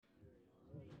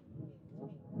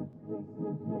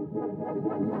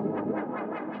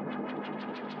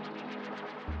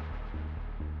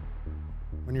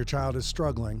When your child is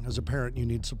struggling, as a parent, you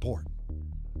need support.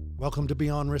 Welcome to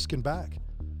Beyond Risk and Back.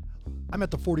 I'm at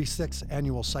the 46th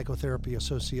Annual Psychotherapy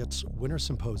Associates Winter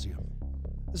Symposium.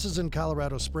 This is in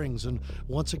Colorado Springs, and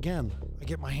once again, I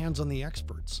get my hands on the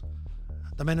experts.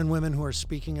 The men and women who are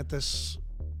speaking at this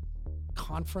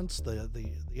conference, the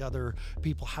other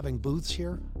people having booths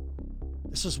here,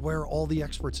 this is where all the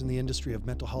experts in the industry of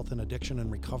mental health and addiction and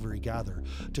recovery gather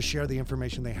to share the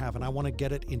information they have, and I want to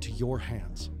get it into your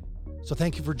hands. So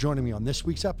thank you for joining me on this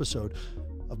week's episode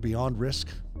of Beyond Risk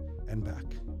and Back.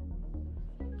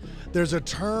 There's a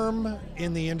term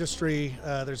in the industry,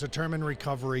 there's a term in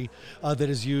recovery that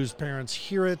is used. Parents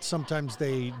hear it, sometimes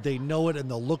they know it and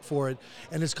they'll look for it,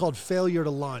 and it's called failure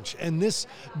to launch. And this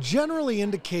generally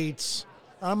indicates,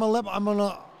 I'm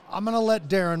gonna let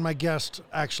Darren, my guest,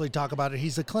 actually talk about it.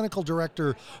 He's the clinical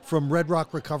director from Red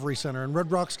Rock Recovery Center, and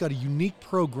Red Rock's got a unique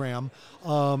program,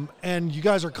 and you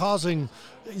guys are causing,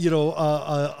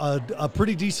 a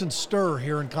pretty decent stir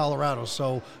here in Colorado.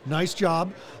 So nice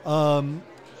job.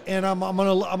 And I'm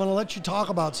gonna let you talk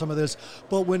about some of this.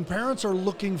 But when parents are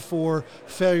looking for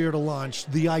failure to launch,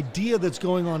 the idea that's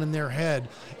going on in their head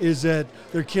is that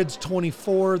their kid's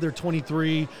 24, they're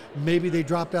 23, maybe they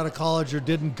dropped out of college or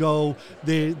didn't go.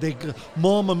 They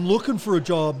Mom, I'm looking for a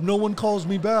job. No one calls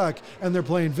me back. And they're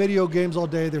playing video games all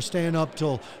day. They're staying up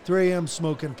till 3 a.m.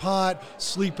 smoking pot,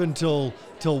 sleeping till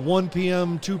 1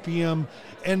 p.m., 2 p.m.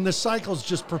 And the cycle's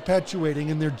just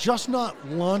perpetuating, and they're just not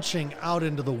launching out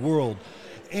into the world.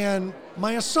 And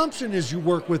my assumption is you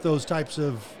work with those types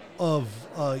of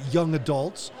young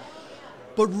adults,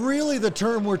 but really the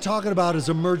term we're talking about is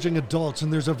emerging adults,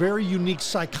 and there's a very unique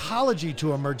psychology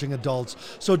to emerging adults.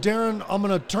 So Darren, I'm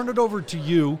going to turn it over to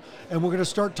you, and we're going to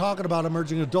start talking about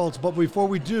emerging adults. But before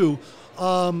we do,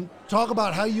 talk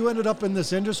about how you ended up in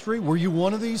this industry. Were you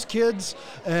one of these kids,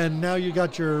 and now you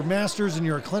got your master's and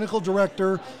you're a clinical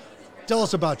director? Tell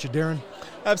us about you, Darren.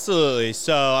 Absolutely.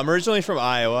 So I'm originally from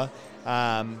Iowa.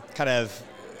 Kind of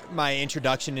my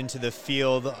introduction into the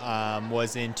field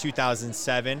was in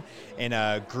 2007 in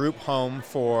a group home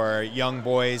for young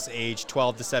boys aged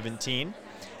 12 to 17.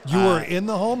 You were in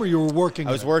the home, or you were working?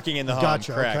 I was working in the home.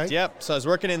 Gotcha. Correct. Okay. Yep. So I was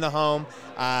working in the home,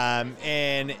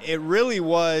 and it really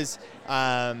was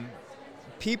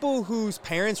people whose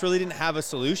parents really didn't have a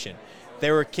solution.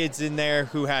 There were kids in there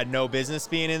who had no business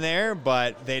being in there,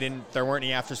 but there weren't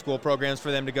any after-school programs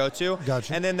for them to go to.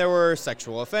 Gotcha. And then there were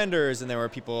sexual offenders, and there were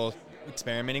people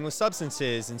experimenting with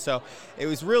substances. And so it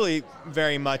was really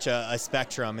very much a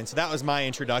spectrum. And so that was my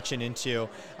introduction into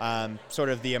sort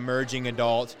of the emerging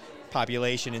adult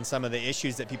population and some of the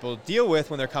issues that people deal with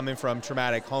when they're coming from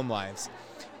traumatic home lives.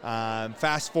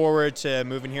 Fast forward to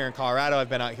moving here in Colorado. I've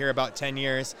been out here about 10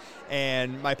 years,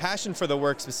 and my passion for the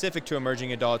work specific to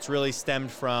emerging adults really stemmed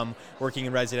from working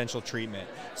in residential treatment.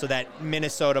 So that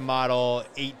Minnesota model,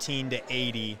 18 to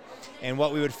 80. And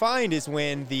what we would find is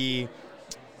when the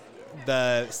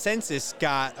census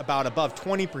got about above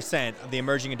 20% of the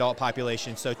emerging adult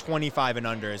population, so 25 and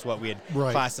under is what we had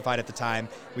classified at the time.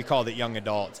 We called it young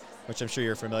adult, which I'm sure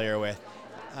you're familiar with.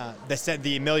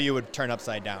 The milieu would turn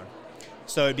upside down.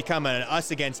 So it'd become an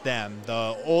us against them.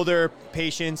 The older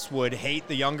patients would hate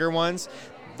the younger ones.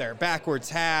 Their backwards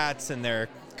hats and their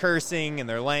cursing and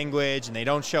their language, and they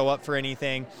don't show up for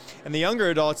anything. And the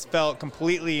younger adults felt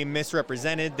completely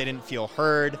misrepresented. They didn't feel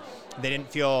heard. They didn't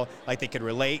feel like they could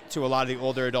relate to a lot of the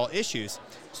older adult issues.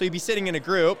 So you'd be sitting in a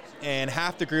group, and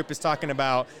half the group is talking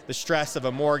about the stress of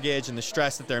a mortgage and the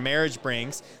stress that their marriage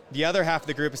brings. The other half of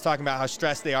the group is talking about how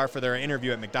stressed they are for their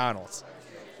interview at McDonald's.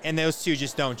 And those two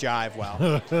just don't jive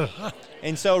well.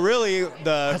 And so really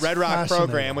the Red Rock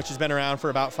program, which has been around for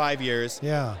about 5 years,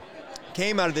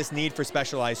 came out of this need for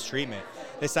specialized treatment.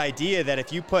 This idea that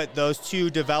if you put those two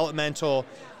developmental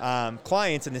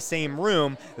clients in the same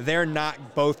room, they're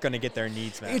not both going to get their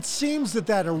needs met. It seems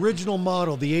that original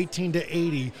model, the 18 to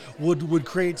 80, would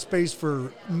create space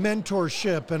for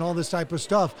mentorship and all this type of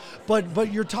stuff.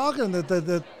 But you're talking that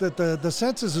the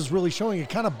census is really showing it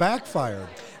kind of backfired.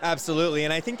 Absolutely,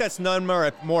 and I think that's none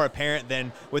more apparent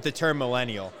than with the term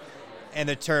millennial and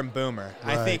the term boomer.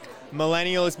 Right. I think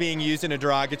millennial is being used in a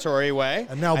derogatory way.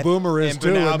 And now boomer is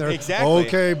too. Exactly.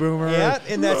 Okay, boomer. Yeah,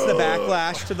 and that's the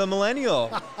backlash to the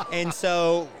millennial. And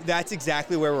so that's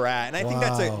exactly where we're at. And I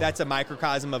think that's a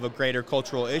microcosm of a greater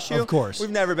cultural issue. Of course. We've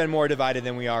never been more divided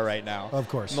than we are right now. Of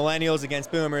course. Millennials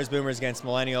against boomers, boomers against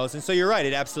millennials. And so you're right,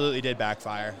 it absolutely did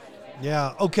backfire.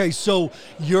 Yeah. Okay. So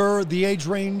the age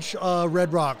range,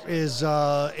 Red Rock is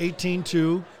 18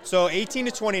 to. So 18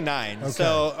 to 29. Okay.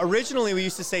 So originally we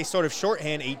used to say sort of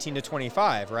shorthand 18 to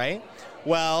 25, right?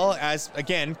 Well, as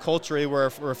again, culturally, we're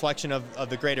a reflection of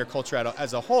the greater culture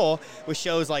as a whole, with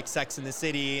shows like Sex and the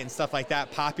City and stuff like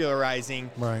that, popularizing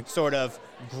sort of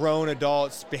grown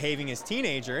adults behaving as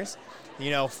teenagers.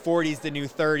 40's the new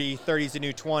 30, 30's the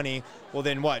new 20. Well,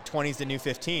 then what? 20's the new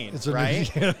 15, right?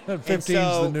 15's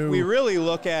so the new. We really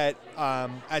look at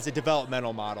as a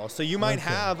developmental model. So you might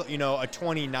have, a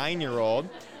 29-year-old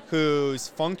who's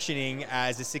functioning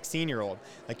as a 16-year-old.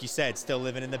 Like you said, still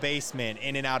living in the basement,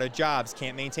 in and out of jobs,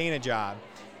 can't maintain a job.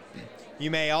 You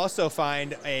may also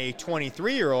find a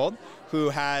 23-year-old who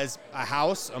has a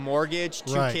house, a mortgage,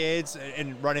 2 kids,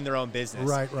 and running their own business.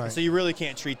 Right. So you really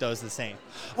can't treat those the same.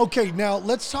 Okay, now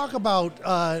let's talk about,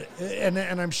 and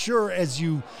I'm sure as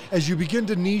you begin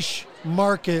to niche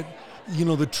market,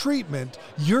 the treatment,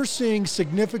 you're seeing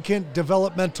significant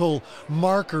developmental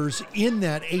markers in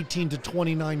that 18 to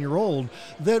 29-year-old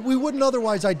that we wouldn't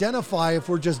otherwise identify if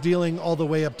we're just dealing all the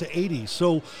way up to 80.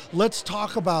 So let's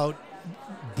talk about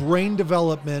brain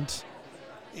development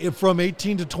from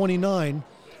 18 to 29.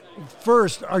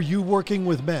 First, are you working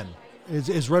with men?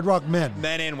 Is Red Rock men?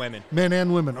 Men and women. Men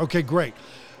and women. Okay, great.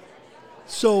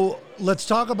 So let's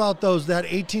talk about that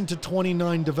 18 to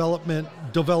 29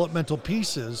 developmental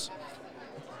pieces,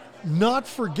 not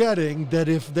forgetting that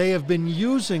if they have been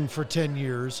using for 10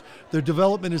 years, their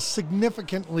development is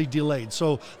significantly delayed.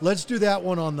 So let's do that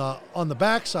one on the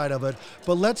backside of it.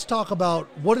 But let's talk about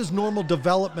what is normal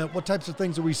development. What types of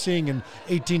things are we seeing in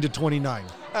 18 to 29?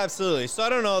 Absolutely. So I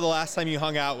don't know the last time you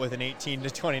hung out with an 18 to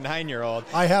 29-year-old.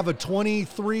 I have a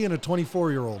 23 and a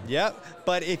 24-year-old. Yep.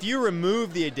 But if you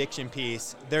remove the addiction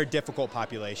piece, they're a difficult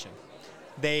population.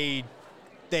 They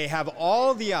have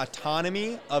all the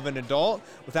autonomy of an adult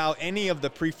without any of the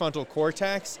prefrontal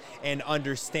cortex and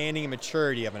understanding and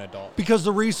maturity of an adult. Because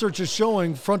the research is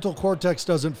showing frontal cortex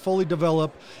doesn't fully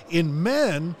develop in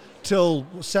men till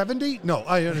 70? No,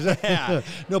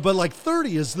 no, but like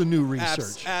 30 is the new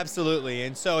research. Absolutely.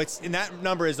 And so and that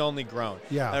number has only grown.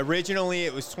 Yeah. Originally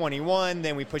it was 21,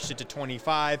 then we pushed it to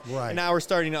 25. Right. And now we're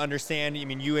starting to understand,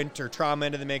 you enter trauma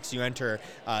into the mix, you enter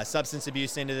substance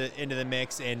abuse into the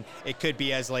mix, and it could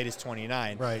be as late as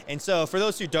 29. Right. And so for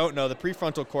those who don't know, the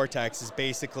prefrontal cortex is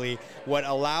basically what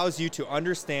allows you to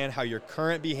understand how your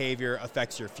current behavior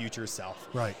affects your future self.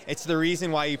 Right. It's the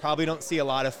reason why you probably don't see a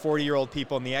lot of 40-year-old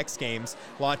people in the X Games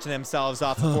launching themselves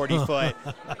off a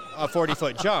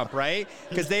 40-foot jump, right?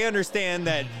 Because they understand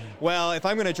that, well, if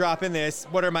I'm going to drop in this,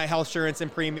 what are my health insurance and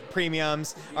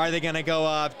premiums? Are they going to go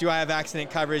up? Do I have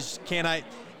accident coverage? Can I?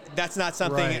 That's not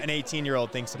something an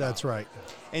 18-year-old thinks about. That's right.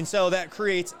 And so that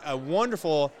creates a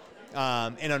wonderful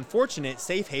and unfortunate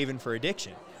safe haven for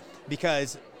addiction,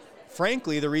 because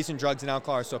frankly, the reason drugs and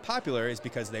alcohol are so popular is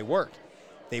because they work.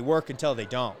 They work until they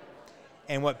don't.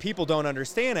 And what people don't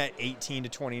understand at 18 to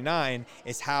 29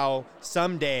 is how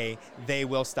someday they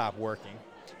will stop working.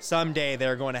 Someday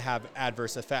they're going to have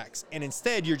adverse effects. And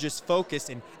instead, you're just focused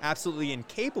and absolutely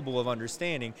incapable of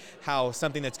understanding how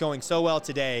something that's going so well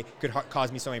today could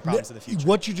cause me so many problems in the future.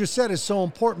 What you just said is so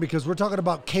important, because we're talking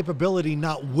about capability,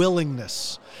 not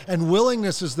willingness. And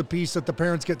willingness is the piece that the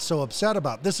parents get so upset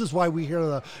about. This is why we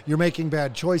hear you're making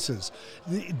bad choices.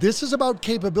 This is about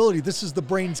capability. This is the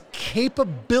brain's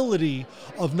capability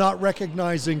of not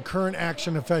recognizing current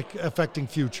action affecting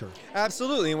future.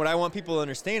 Absolutely. And what I want people to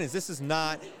understand is this is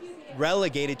not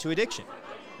relegated to addiction.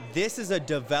 This is a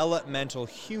developmental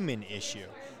human issue.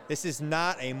 This is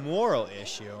not a moral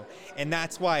issue. And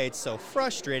that's why it's so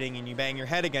frustrating and you bang your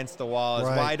head against the wall is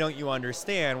why don't you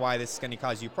understand why this is going to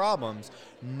cause you problems?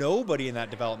 Nobody in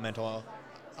that developmental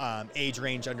age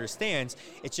range understands.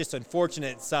 It's just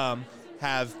unfortunate some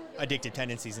have addictive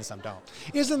tendencies and some don't.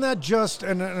 Isn't that just,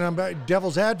 and I'm a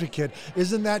devil's advocate,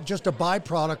 isn't that just a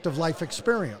byproduct of life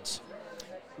experience?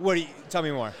 Tell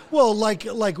me more. Well, like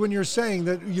when you're saying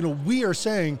that, we are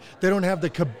saying they don't have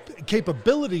the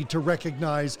capability to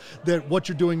recognize that what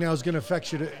you're doing now is going to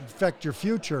affect your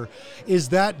future. Is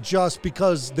that just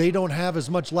because they don't have as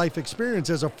much life experience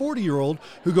as a 40-year-old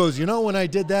who goes, when I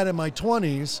did that in my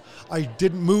 20s, I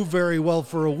didn't move very well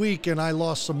for a week and I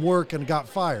lost some work and got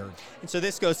fired? And so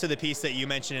this goes to the piece that you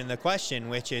mentioned in the question,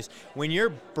 which is when your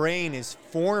brain is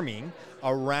forming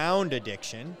around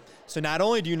addiction. So not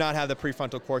only do you not have the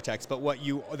prefrontal cortex, but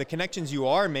the connections you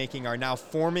are making are now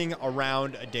forming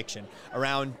around addiction,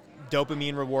 around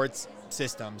dopamine rewards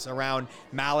systems, around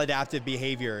maladaptive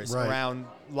behaviors, around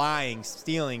lying,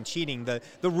 stealing, cheating, the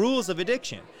rules of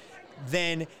addiction.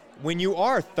 Then when you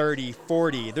are 30,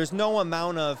 40, there's no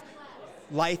amount of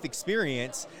life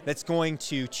experience that's going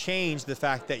to change the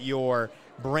fact that your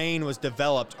brain was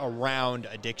developed around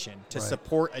addiction to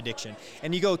support addiction.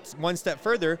 And you go one step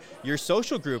further, your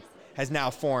social group has now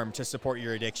formed to support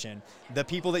your addiction. The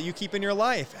people that you keep in your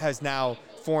life has now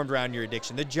formed around your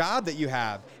addiction. The job that you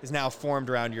have is now formed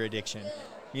around your addiction.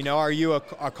 You know, are you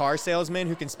a car salesman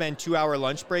who can spend 2-hour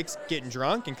lunch breaks getting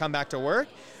drunk and come back to work?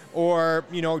 Or,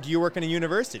 you know, do you work in a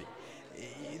university?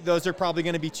 Those are probably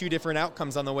going to be two different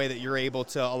outcomes on the way that you're able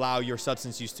to allow your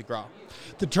substance use to grow.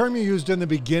 The term you used in the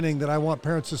beginning that I want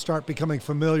parents to start becoming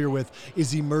familiar with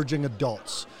is emerging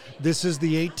adults. This is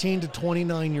the 18 to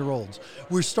 29-year-olds.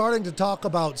 We're starting to talk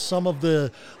about some of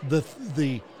the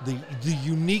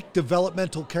unique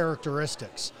developmental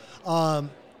characteristics.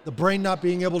 The brain not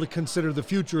being able to consider the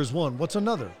future is one. What's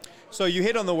another? So you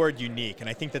hit on the word unique, and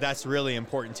I think that that's really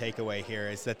important takeaway here,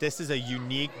 is that this is a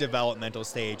unique developmental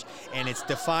stage, and it's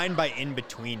defined by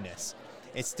in-betweenness.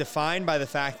 It's defined by the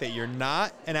fact that you're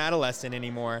not an adolescent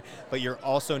anymore, but you're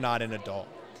also not an adult.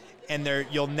 And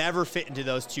you'll never fit into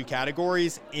those two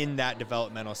categories in that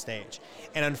developmental stage.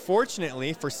 And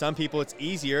unfortunately, for some people, it's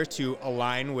easier to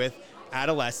align with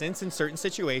adolescence in certain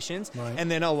situations, right,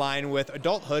 and then align with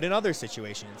adulthood in other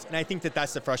situations. And I think that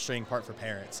that's the frustrating part for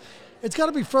parents. It's got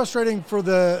to be frustrating for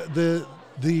the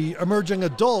emerging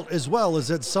adult as well, is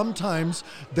that sometimes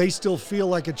they still feel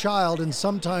like a child, and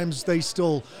sometimes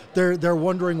they're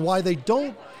wondering why they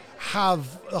don't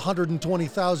have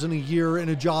 $120,000 a year in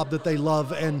a job that they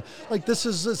love, and like this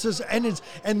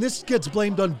gets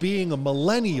blamed on being a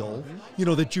millennial, you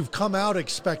know, that you've come out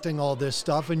expecting all this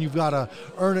stuff and you've got to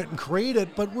earn it and create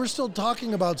it, but we're still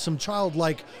talking about some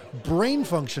childlike brain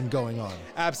function going on.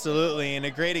 Absolutely, and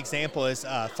a great example is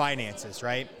finances,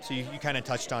 right? So you kind of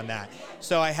touched on that.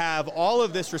 So I have all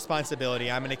of this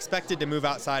responsibility. I'm expected to move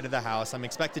outside of the house. I'm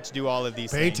expected to do all of these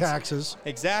things. Pay taxes.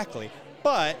 Exactly,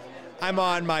 but I'm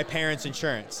on my parents'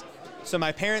 insurance. So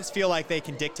my parents feel like they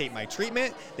can dictate my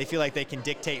treatment. They feel like they can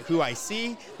dictate who I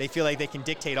see. They feel like they can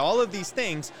dictate all of these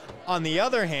things. On the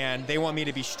other hand, they want me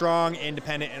to be strong,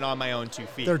 independent, and on my own 2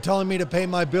 feet. They're telling me to pay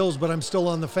my bills, but I'm still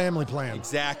on the family plan.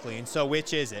 Exactly, and so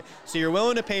which is it? So you're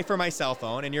willing to pay for my cell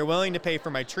phone, and you're willing to pay for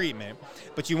my treatment,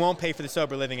 but you won't pay for the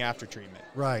sober living after treatment.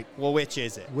 Right. Well, which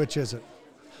is it? Which is it?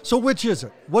 So which is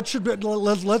it?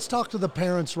 Let's talk to the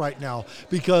parents right now,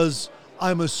 because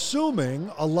I'm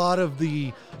assuming a lot of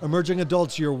the emerging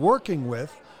adults you're working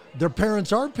with, their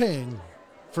parents are paying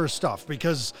for stuff,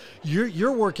 because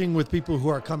you're working with people who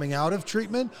are coming out of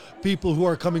treatment, people who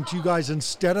are coming to you guys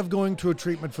instead of going to a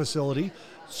treatment facility.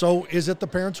 So is it the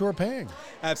parents who are paying?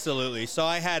 Absolutely. So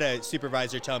I had a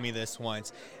supervisor tell me this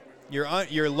once.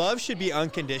 Your love should be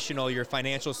unconditional. Your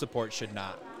financial support should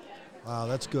not. Wow,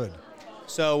 that's good.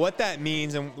 So what that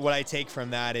means, and what I take from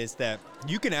that, is that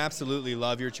you can absolutely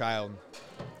love your child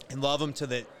and love them to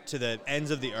the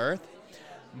ends of the earth,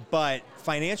 but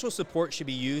financial support should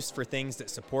be used for things that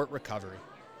support recovery.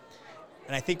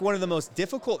 And I think one of the most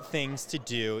difficult things to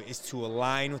do is to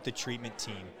align with the treatment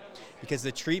team, because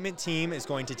the treatment team is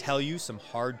going to tell you some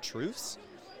hard truths.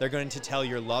 They're going to tell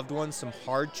your loved ones some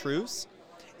hard truths.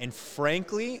 And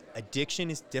frankly,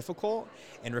 addiction is difficult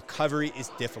and recovery is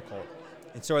difficult.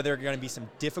 And so there are going to be some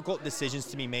difficult decisions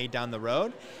to be made down the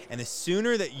road. And the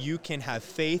sooner that you can have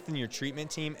faith in your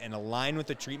treatment team and align with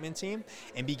the treatment team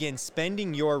and begin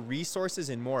spending your resources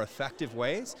in more effective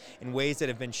ways, in ways that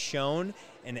have been shown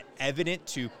and evident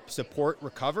to support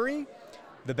recovery,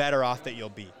 the better off that you'll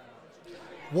be.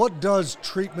 What does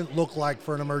treatment look like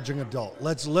for an emerging adult?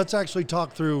 Let's actually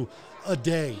talk through a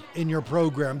day in your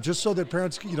program, just so that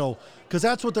parents, you know, because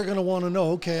that's what they're going to want to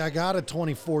know. Okay, I got a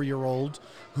 24-year-old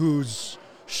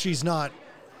she's not,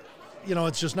 you know,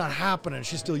 it's just not happening.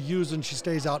 She's still using, she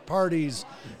stays out parties,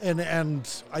 and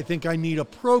I think I need a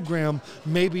program,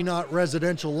 maybe not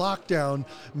residential lockdown,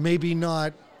 maybe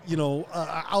not, you know,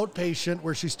 outpatient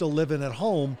where she's still living at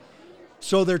home.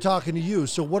 So they're talking to you.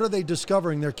 So what are they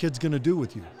discovering their kid's going to do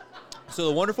with you? So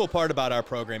the wonderful part about our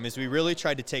program is we really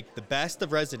tried to take the best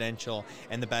of residential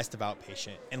and the best of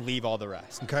outpatient and leave all the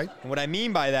rest. Okay. And what I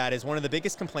mean by that is one of the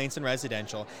biggest complaints in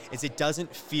residential is it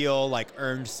doesn't feel like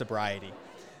earned sobriety.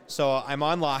 So I'm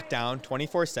on lockdown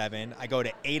 24/7. I go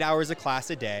to 8 hours of class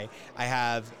a day. I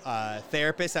have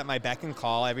therapists at my beck and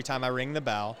call every time I ring the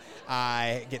bell.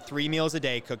 I get 3 meals a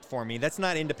day cooked for me. That's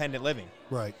not independent living.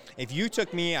 Right. If you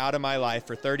took me out of my life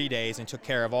for 30 days and took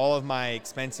care of all of my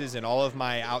expenses and all of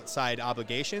my outside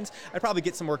obligations, I'd probably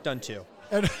get some work done too.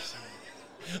 And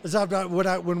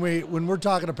when we're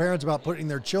talking to parents about putting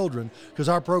their children, because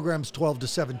our program's 12 to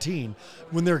 17,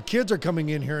 when their kids are coming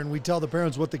in here and we tell the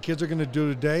parents what the kids are going to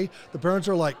do today, the parents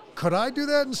are like, could I do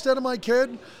that instead of my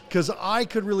kid? Because I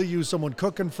could really use someone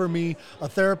cooking for me, a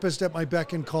therapist at my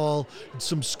beck and call,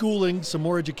 some schooling, some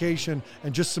more education,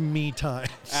 and just some me time.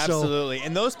 Absolutely.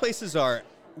 And those places are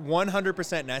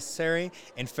 100% necessary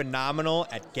and phenomenal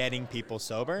at getting people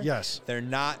sober. Yes. They're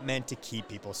not meant to keep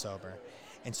people sober.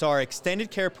 And so our extended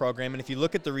care program, and if you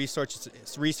look at the research,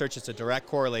 it's a direct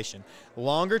correlation.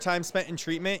 Longer time spent in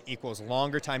treatment equals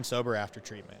longer time sober after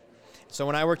treatment. So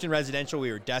when I worked in residential,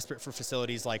 we were desperate for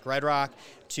facilities like Red Rock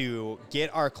to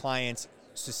get our clients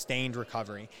sustained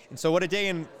recovery. And so what a day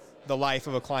in the life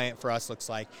of a client for us looks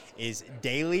like is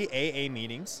daily AA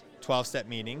meetings, 12-step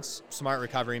meetings, smart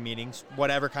recovery meetings,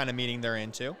 whatever kind of meeting they're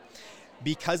into,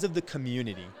 because of the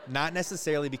community, not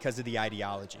necessarily because of the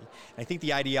ideology. And I think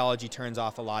the ideology turns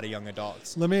off a lot of young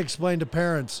adults. Let me explain to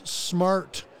parents.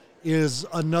 SMART is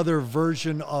another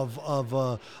version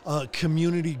of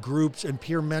community groups and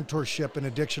peer mentorship and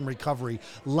addiction recovery,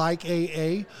 like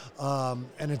AA,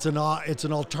 and it's an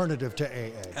alternative to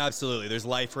AA. Absolutely. There's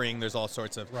LifeRing. There's all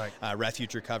sorts of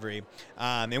refuge recovery,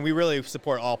 and we really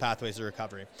support all pathways of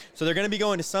recovery. So they're going to be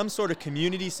going to some sort of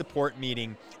community support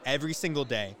meeting every single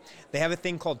day. They have a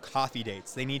thing called coffee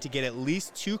dates. They need to get at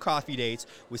least 2 coffee dates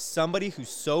with somebody who's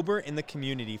sober in the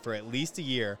community for at least a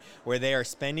year, where they are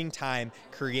spending time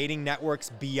creating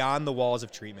networks beyond the walls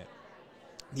of treatment.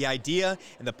 The idea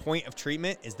and the point of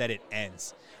treatment is that it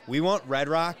ends. We want Red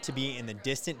Rock to be in the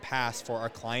distant past for our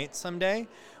clients someday.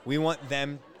 We want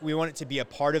it to be a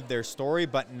part of their story,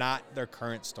 but not their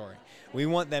current story. We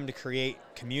want them to create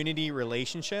community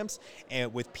relationships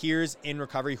with peers in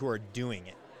recovery who are doing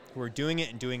it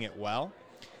and doing it well.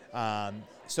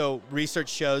 So research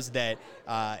shows that,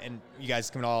 and you guys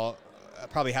can all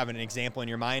probably have an example in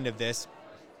your mind of this,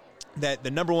 that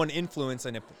the number one influence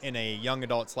in a young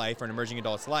adult's life or an emerging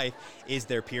adult's life is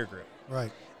their peer group. Right.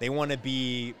 They want to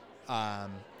be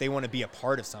a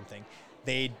part of something.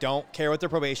 They don't care what their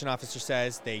probation officer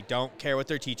says. They don't care what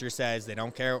their teacher says. They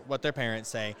don't care what their parents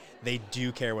say. They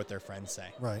do care what their friends say.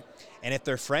 Right. And if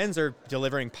their friends are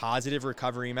delivering positive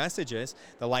recovery messages,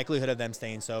 the likelihood of them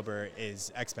staying sober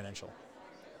is exponential.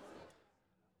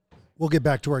 We'll get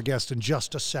back to our guest in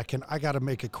just a second. I got to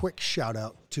make a quick shout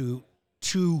out to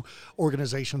 2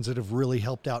 organizations that have really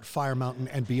helped out Fire Mountain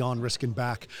and Beyond Risk and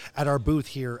Back at our booth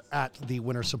here at the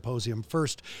Winter Symposium.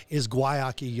 First is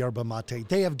Guayaki Yerba Mate.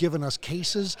 They have given us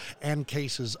cases and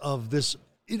cases of this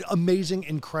amazing,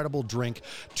 incredible drink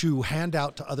to hand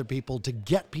out to other people, to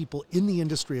get people in the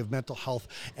industry of mental health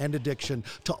and addiction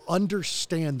to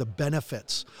understand the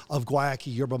benefits of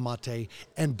Guayaki Yerba Mate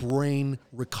and brain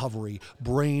recovery,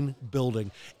 brain building.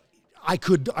 I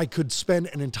could spend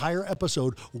an entire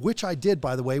episode, which I did,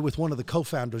 by the way, with one of the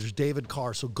co-founders, David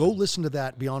Carr. So go listen to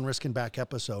that Beyond Risk and Back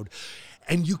episode.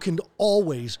 And you can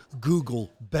always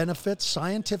Google benefits,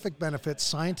 scientific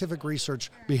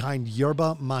research behind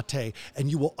yerba mate, and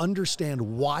you will understand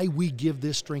why we give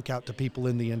this drink out to people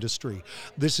in the industry.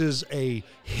 This is a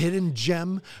hidden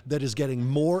gem that is getting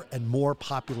more and more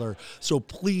popular. So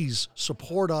please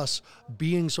support us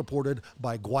being supported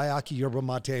by Guayaki Yerba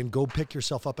Mate, and go pick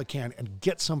yourself up a can and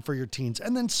get some for your teens.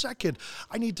 And then second,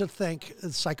 I need to thank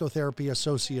Psychotherapy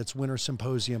Associates Winter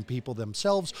Symposium people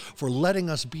themselves for letting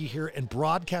us be here and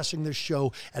broadcasting this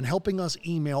show and helping us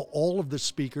email all of the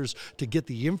speakers to get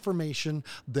the information,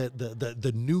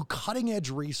 the new cutting edge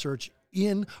research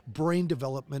in brain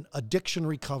development, addiction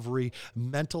recovery,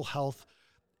 mental health.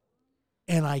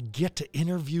 And I get to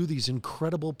interview these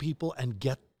incredible people and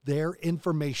get their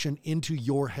information into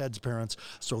your heads, parents.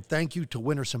 So thank you to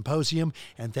Winter Symposium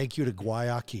and thank you to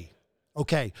Guayaki.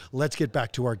 Okay, let's get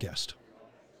back to our guest.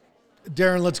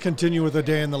 Darren, let's continue with a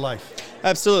day in the life.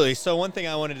 Absolutely. So one thing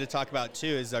I wanted to talk about too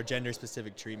is our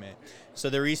gender-specific treatment. So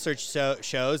the research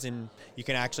shows, and you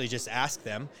can actually just ask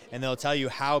them, and they'll tell you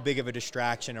how big of a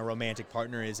distraction a romantic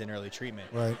partner is in early treatment.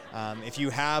 Right. If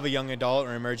you have a young adult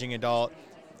or emerging adult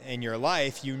in your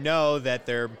life, you know that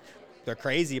they're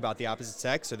crazy about the opposite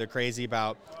sex, or they're crazy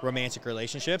about romantic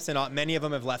relationships, and many of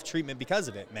them have left treatment because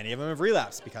of it. Many of them have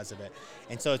relapsed because of it.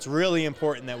 And so it's really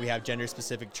important that we have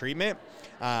gender-specific treatment.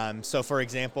 So for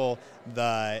example,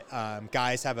 the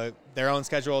guys have their own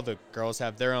schedule, the girls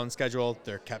have their own schedule,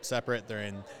 they're kept separate, they're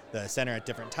in the center at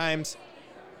different times.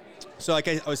 So like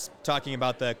I was talking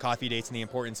about the coffee dates and the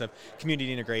importance of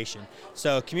community integration.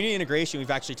 So community integration,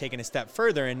 we've actually taken a step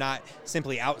further and not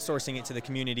simply outsourcing it to the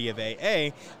community of AA,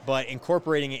 but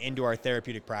incorporating it into our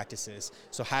therapeutic practices.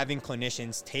 So having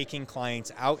clinicians taking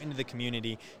clients out into the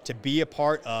community to be a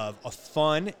part of a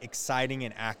fun, exciting,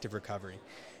 and active recovery.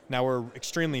 Now we're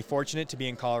extremely fortunate to be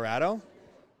in Colorado,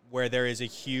 where there is a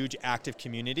huge active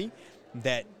community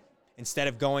that instead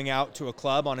of going out to a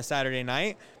club on a Saturday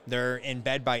night, They're in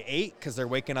bed by 8 because they're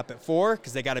waking up at 4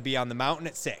 because they got to be on the mountain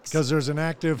at 6. Because there's an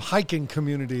active hiking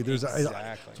community. Exactly.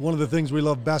 It's one of the things we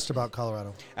love best about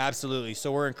Colorado. Absolutely.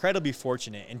 So we're incredibly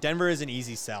fortunate. And Denver is an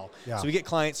easy sell. Yeah. So we get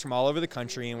clients from all over the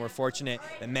country, and we're fortunate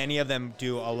that many of them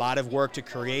do a lot of work to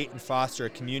create and foster a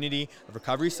community of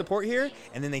recovery support here,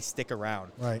 and then they stick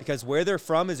around. Right. Because where they're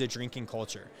from is a drinking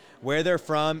culture. Where they're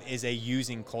from is a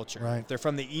using culture. Right. If they're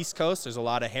from the East Coast, there's a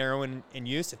lot of heroin in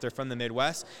use. If they're from the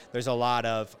Midwest, there's a lot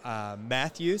of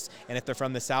meth use. And if they're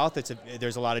from the South,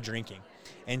 there's a lot of drinking.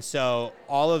 And so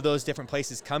all of those different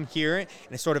places come here in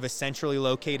a sort of a centrally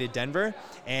located Denver,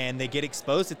 and they get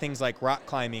exposed to things like rock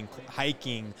climbing,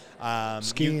 hiking,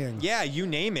 skiing. You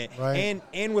name it. Right.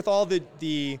 And with all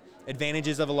the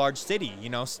advantages of a large city,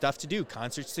 stuff to do,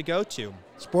 concerts to go to.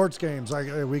 Sports games,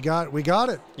 we got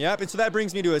it. Yep, and so that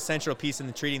brings me to a central piece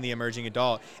in treating the emerging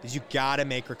adult is you gotta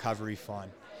make recovery fun.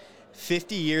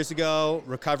 50 years ago,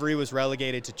 recovery was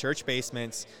relegated to church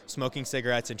basements, smoking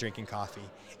cigarettes, and drinking coffee.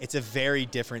 It's a very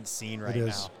different scene right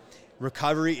now.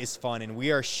 Recovery is fun, and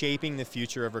we are shaping the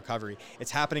future of recovery. It's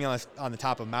happening on the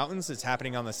top of mountains. It's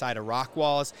happening on the side of rock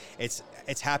walls. It's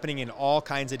happening in all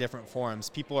kinds of different forms.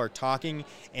 People are talking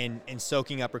and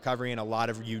soaking up recovery in a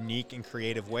lot of unique and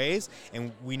creative ways,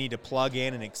 and we need to plug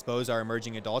in and expose our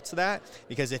emerging adults to that,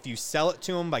 because if you sell it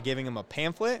to them by giving them a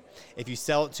pamphlet, if you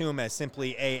sell it to them as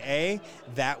simply AA,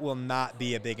 that will not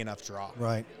be a big enough draw.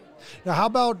 Right. Now, how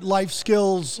about life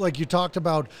skills, like you talked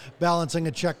about balancing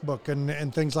a checkbook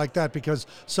and things like that, because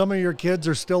some of your kids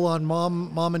are still on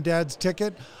mom and dad's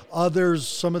ticket. Others,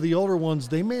 some of the older ones,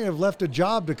 they may have left a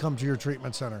job to come to your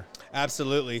treatment center.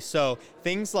 Absolutely. So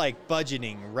things like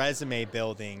budgeting, resume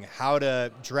building, how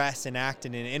to dress and act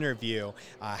in an interview,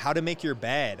 how to make your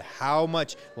bed, how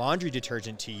much laundry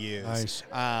detergent to use.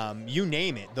 Nice. You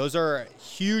name it. Those are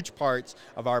huge parts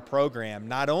of our program,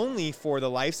 not only for the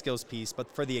life skills piece,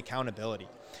 but for the accountability.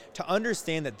 To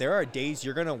understand that there are days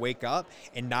you're going to wake up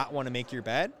and not want to make your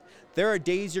bed. There are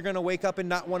days you're going to wake up and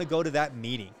not want to go to that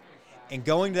meeting. And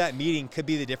going to that meeting could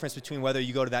be the difference between whether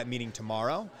you go to that meeting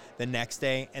tomorrow, the next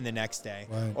day, and the next day.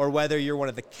 Right. Or whether you're one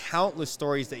of the countless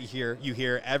stories that you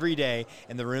hear every day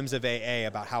in the rooms of AA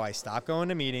about how I stopped going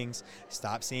to meetings,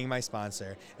 stopped seeing my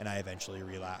sponsor, and I eventually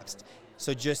relapsed.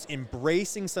 So just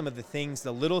embracing some of the things,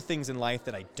 the little things in life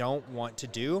that I don't want to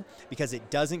do because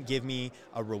it doesn't give me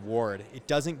a reward. It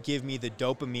doesn't give me the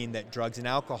dopamine that drugs and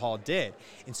alcohol did.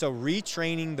 And so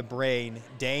retraining the brain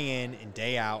day in and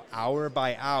day out, hour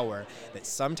by hour, that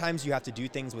sometimes you have to do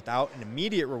things without an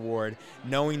immediate reward,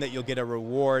 knowing that you'll get a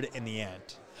reward in the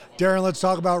end. Darren, let's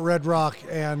talk about Red Rock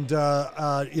and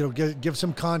give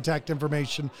some contact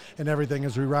information and everything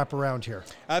as we wrap around here.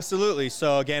 Absolutely.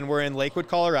 So again, we're in Lakewood,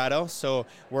 Colorado. So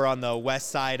we're on the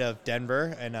west side of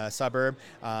Denver in a suburb,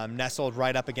 nestled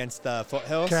right up against the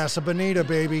foothills. Casa Bonita,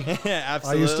 baby. Absolutely.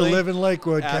 I used to live in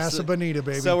Lakewood. Casa Bonita,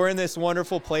 baby. So we're in this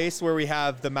wonderful place where we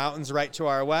have the mountains right to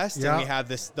our west, yeah, and we have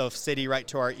the city right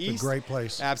to our east. It's a great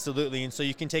place. Absolutely. And so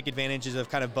you can take advantages of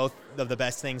kind of both of the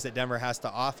best things that Denver has to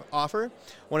offer.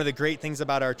 One of the great things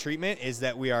about our treatment is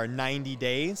that we are 90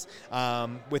 days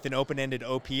with an open-ended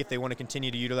OP if they want to continue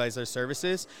to utilize their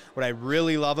services. What I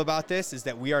really love about this is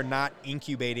that we are not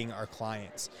incubating our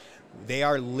clients. They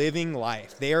are living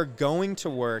life. They are going to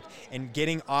work and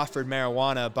getting offered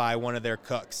marijuana by one of their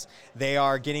cooks. They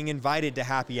are getting invited to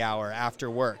happy hour after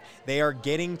work. They are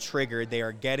getting triggered. They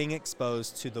are getting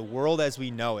exposed to the world as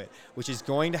we know it, which is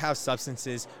going to have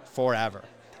substances forever.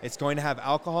 It's going to have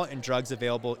alcohol and drugs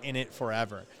available in it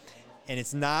forever. And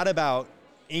it's not about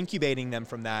incubating them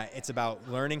from that. It's about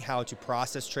learning how to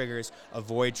process triggers,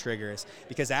 avoid triggers.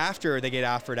 Because after they get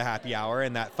offered a happy hour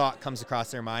and that thought comes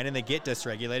across their mind and they get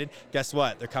dysregulated, guess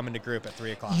what? They're coming to group at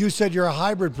 3 o'clock. You said you're a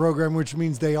hybrid program, which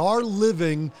means they are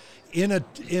living in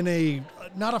a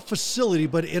not a facility,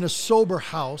 but in a sober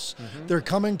house. Mm-hmm. They're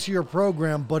coming to your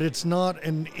program, but it's not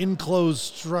an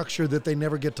enclosed structure that they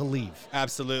never get to leave.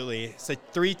 Absolutely. It's a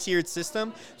 3-tiered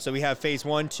system. So we have phase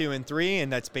 1, 2, and 3,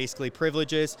 and that's basically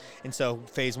privileges. And so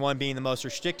phase 1 being the most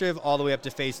restrictive, all the way up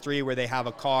to phase 3 where they have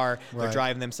a car, right, they're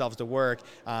driving themselves to work.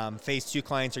 Phase 2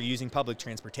 clients are using public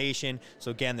transportation.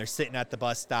 So again, they're sitting at the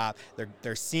bus stop.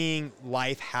 They're seeing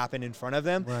life happen in front of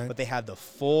them, right, but they have the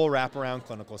full wraparound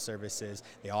clinical services.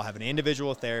 They all have an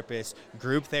individual therapist,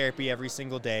 group therapy every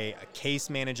single day, a case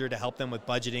manager to help them with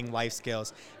budgeting, life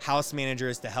skills, house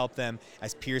managers to help them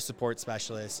as peer support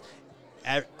specialists.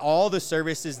 All the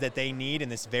services that they need in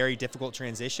this very difficult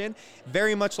transition,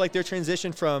 very much like their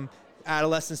transition from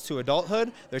adolescence to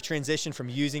adulthood, their transition from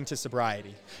using to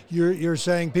sobriety. You're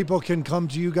saying people can come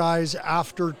to you guys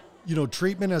after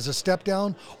treatment as a step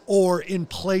down, or in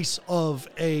place of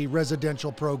a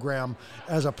residential program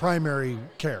as a primary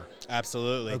care?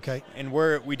 Absolutely. Okay. And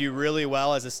we do really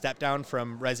well as a step down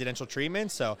from residential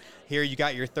treatment. So here you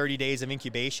got your 30 days of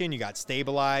incubation, you got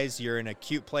stabilized, you're in a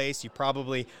cute place, you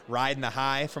probably riding the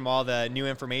high from all the new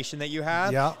information that you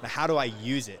have. Yeah. Now, how do I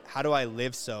use it? How do I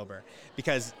live sober?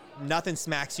 Because nothing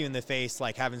smacks you in the face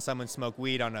like having someone smoke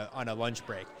weed on a lunch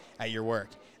break at your work.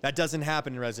 That doesn't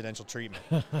happen in residential treatment.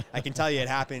 I can tell you it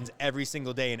happens every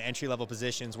single day in entry-level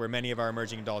positions where many of our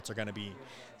emerging adults are going to be.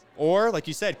 Or, like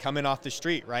you said, coming off the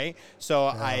street, right? So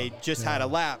I just had a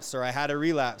lapse, or I had a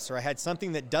relapse, or I had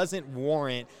something that doesn't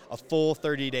warrant a full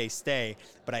 30-day stay,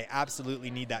 but I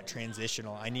absolutely need that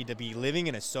transitional. I need to be living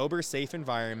in a sober, safe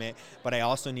environment, but I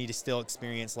also need to still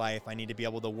experience life. I need to be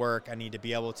able to work. I need to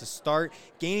be able to start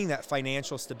gaining that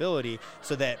financial stability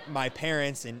so that my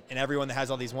parents and everyone that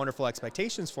has all these wonderful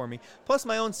expectations for me, plus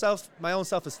my own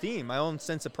self-esteem, my own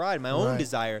sense of pride, my own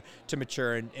desire to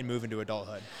mature and move into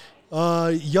adulthood.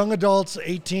 Young adults,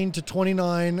 18 to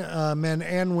 29, men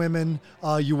and women.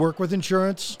 You work with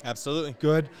insurance? Absolutely.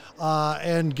 Good.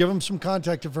 And give them some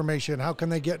contact information. How can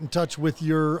they get in touch with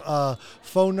your the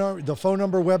phone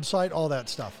number, website, all that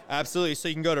stuff? Absolutely. So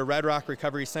you can go to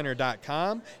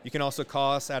redrockrecoverycenter.com. You can also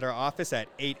call us at our office at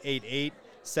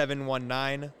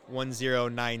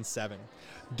 888-719-1097.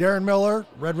 Darren Miller,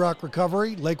 Red Rock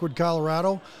Recovery, Lakewood,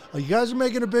 Colorado. You guys are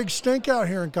making a big stink out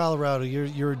here in Colorado.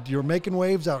 You're making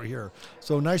waves out here.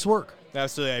 So nice work.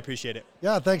 Absolutely. I appreciate it.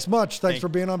 Yeah, thanks much. Thanks for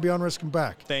being on Beyond Risk and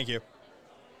Back. Thank you.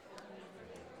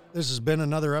 This has been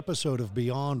another episode of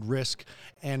Beyond Risk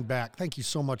and Back. Thank you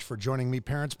so much for joining me,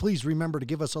 parents. Please remember to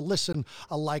give us a listen,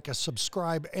 a like, a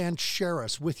subscribe, and share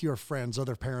us with your friends,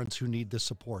 other parents who need this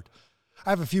support.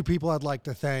 I have a few people I'd like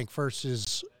to thank. First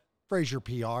is Fraser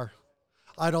PR.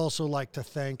 I'd also like to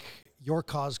thank Your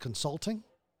Cause Consulting,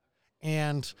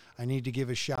 and I need to give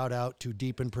a shout out to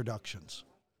Deepen Productions.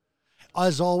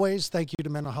 As always, thank you to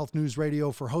Mental Health News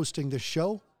Radio for hosting this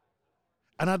show,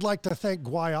 and I'd like to thank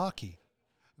Guayaki.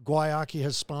 Guayaki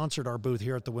has sponsored our booth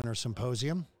here at the Winter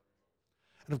Symposium.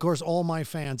 And of course, all my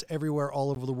fans everywhere,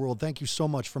 all over the world, thank you so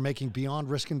much for making Beyond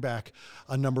Risk and Back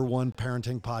a #1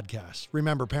 parenting podcast.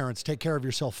 Remember, parents, take care of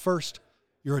yourself first,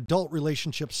 your adult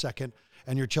relationships second,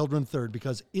 and your children third,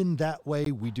 because in that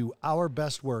way, we do our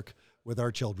best work with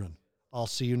our children. I'll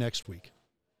see you next week.